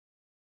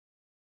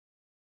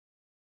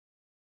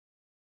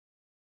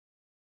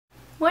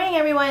Morning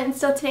everyone!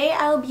 So today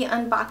I'll be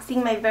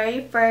unboxing my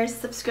very first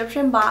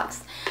subscription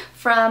box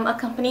from a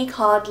company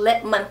called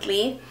Lip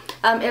Monthly.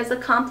 It was a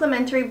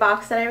complimentary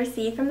box that I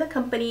received from the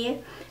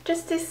company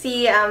just to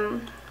see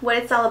what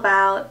it's all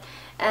about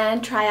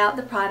and try out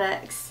the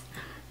products.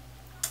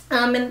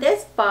 In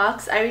this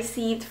box I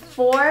received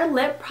 4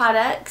 lip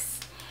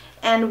products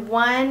and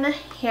 1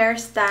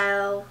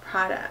 hairstyle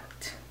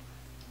product.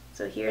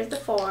 So here's the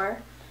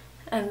 4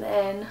 and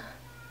then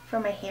for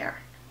my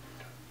hair.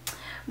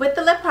 With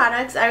the lip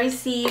products, I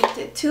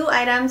received 2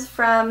 items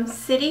from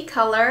City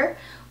Color.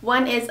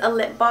 One is a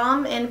lip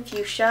balm in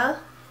Fuchsia.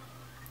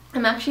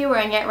 I'm actually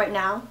wearing it right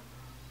now.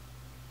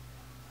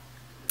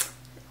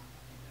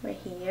 Right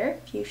here,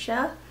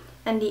 Fuchsia.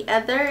 And the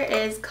other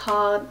is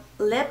called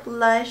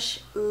Luscious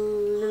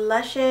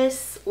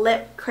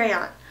Lip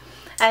Crayon.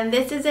 And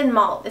this is in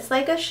Malt. It's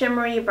like a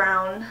shimmery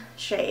brown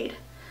shade.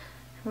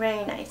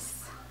 Very nice.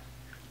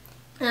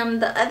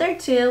 The other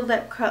 2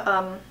 lip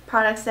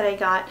products that I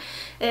got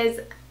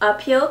is a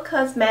Peel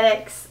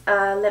Cosmetics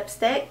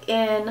lipstick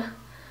in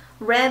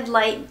Red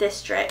Light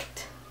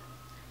District.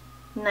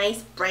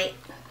 Nice bright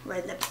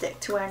red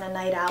lipstick to wear on a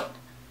night out.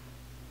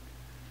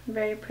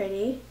 Very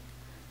pretty.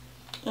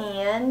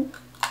 And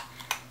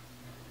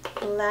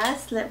the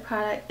last lip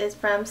product is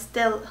from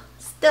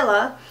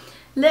Stila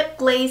Lip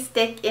Glaze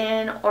Stick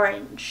in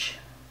Orange.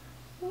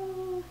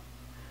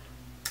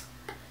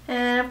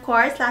 And of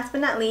course, last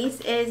but not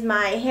least, is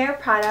my hair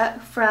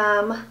product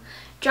from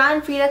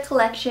Frieda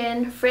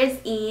collection,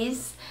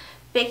 Frizz-Ease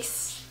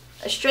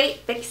Straight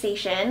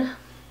Fixation.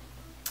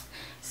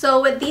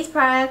 So with these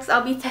products,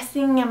 I'll be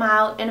testing them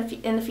out in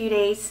a few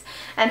days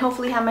and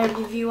hopefully have my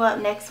review up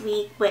next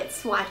week with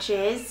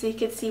swatches so you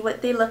can see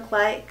what they look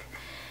like.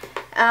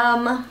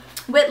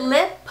 With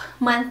Lip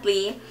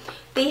Monthly,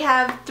 they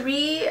have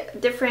 3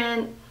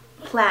 different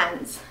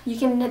plans. You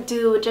can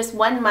do just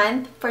 1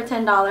 month for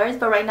 $10,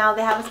 but right now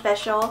they have a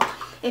special.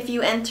 If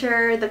you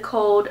enter the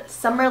code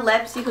Summer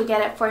Lips, you could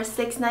get it for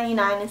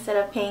 $6.99 instead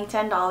of paying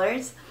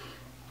 $10.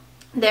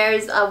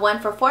 There's one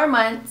for 4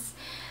 months.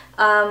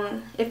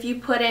 If you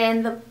put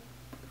in the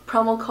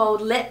promo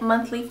code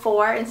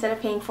LIPMONTHLY4 instead of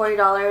paying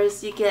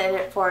 $40, you get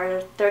it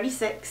for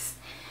 $36.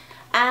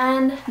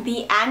 And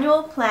the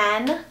annual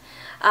plan,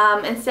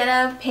 instead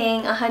of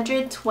paying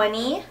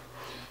 $120,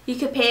 you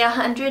could pay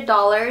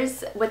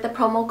 $100 with the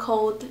promo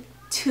code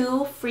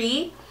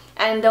 2FREE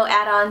and they'll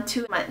add on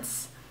 2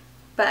 months.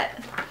 But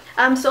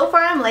so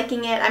far I'm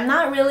liking it. I'm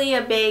not really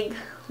a big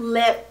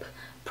lip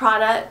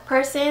product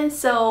person,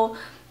 so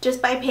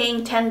just by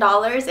paying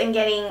 $10 and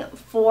getting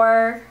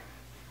 4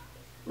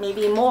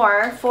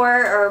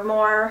 or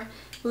more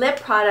lip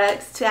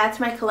products to add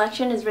to my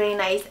collection is really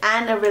nice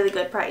and a really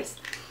good price.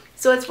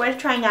 So it's worth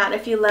trying out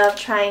if you love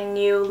trying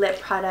new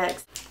lip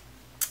products.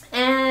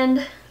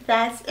 And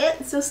that's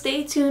it. So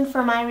stay tuned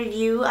for my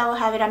review. I will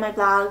have it on my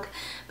blog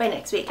by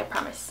next week, I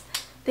promise.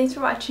 Thanks for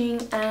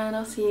watching and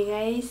I'll see you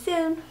guys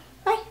soon.